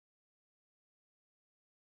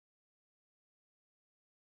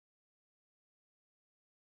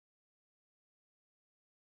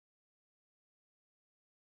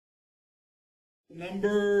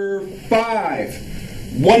Number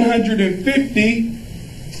 5, 150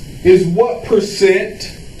 is what percent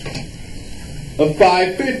of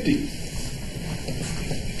 550?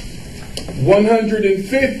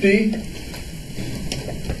 150,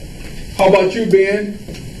 how about you, Ben?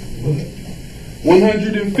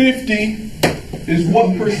 150 is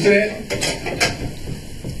what percent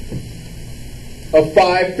of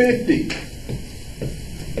 550?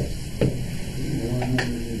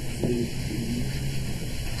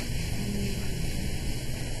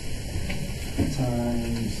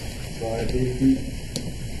 Times 550.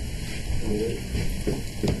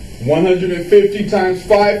 150 times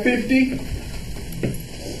 550?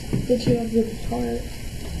 Did you have the part?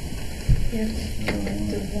 Yes.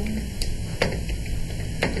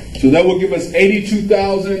 So that will give us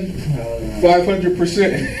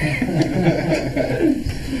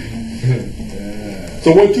 82,500%.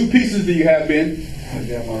 So what two pieces do you have, Ben? I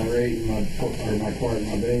got my rate and my part and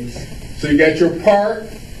my base. So you got your part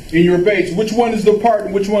and your base. Which one is the part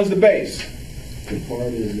and which one's the base? The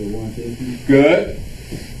part is the 150. Good.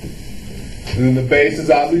 And then the base is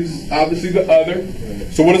obviously the other.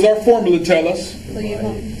 Right. So what does our formula tell us? So you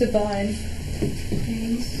divide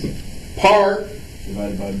Part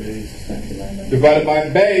Divided by base. divided by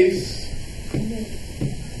base.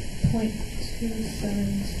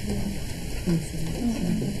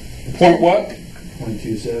 0.272. Point what?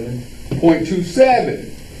 0.27. 0.27.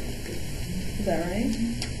 Is that right?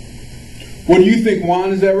 What do you think,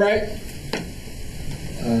 Juan? Is that right?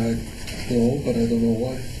 No, but I don't know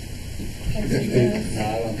why. No, I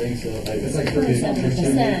don't think so. It's like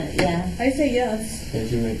 7%, yeah. I say yes. Can't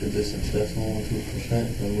you make the distance decimal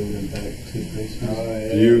 2% by moving it back 2 spaces?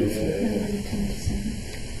 yeah. Beautiful.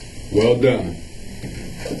 Well done.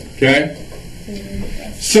 Okay?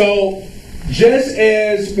 So, just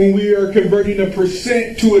as when we are converting a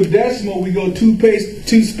percent to a decimal, we go two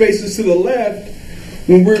spaces to the left.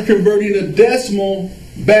 When we're converting a decimal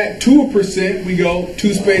back to a percent, we go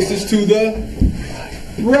 2 spaces to the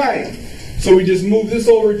right. So we just move this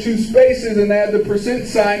over 2 spaces and add the percent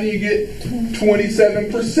sign and you get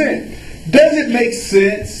 27%. Does it make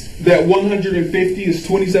sense that 150 is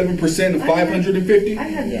 27% of 550? I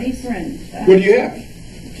have different. What do you have?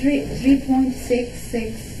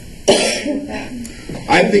 3.66.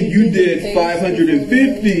 I think you did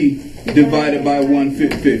 550 divided by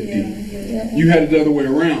 150. You had it the other way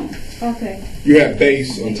around. Okay. You have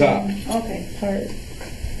base on top. Okay.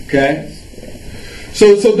 Okay?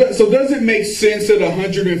 So does it make sense that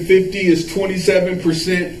 150 is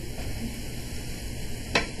 27%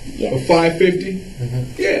 of 550?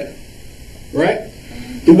 Yeah. Right?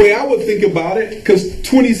 The way I would think about it, because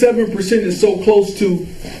 27% is so close to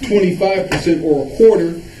 25% or a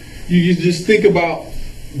quarter, you just think about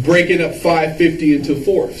breaking up 550 into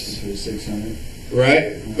fourths. It was 600.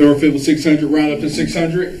 Right? Or if it was 600, round up to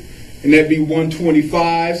 600, and that'd be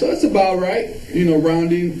 125. So that's about right. You know,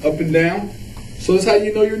 rounding up and down. So that's how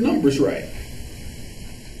you know your number's right.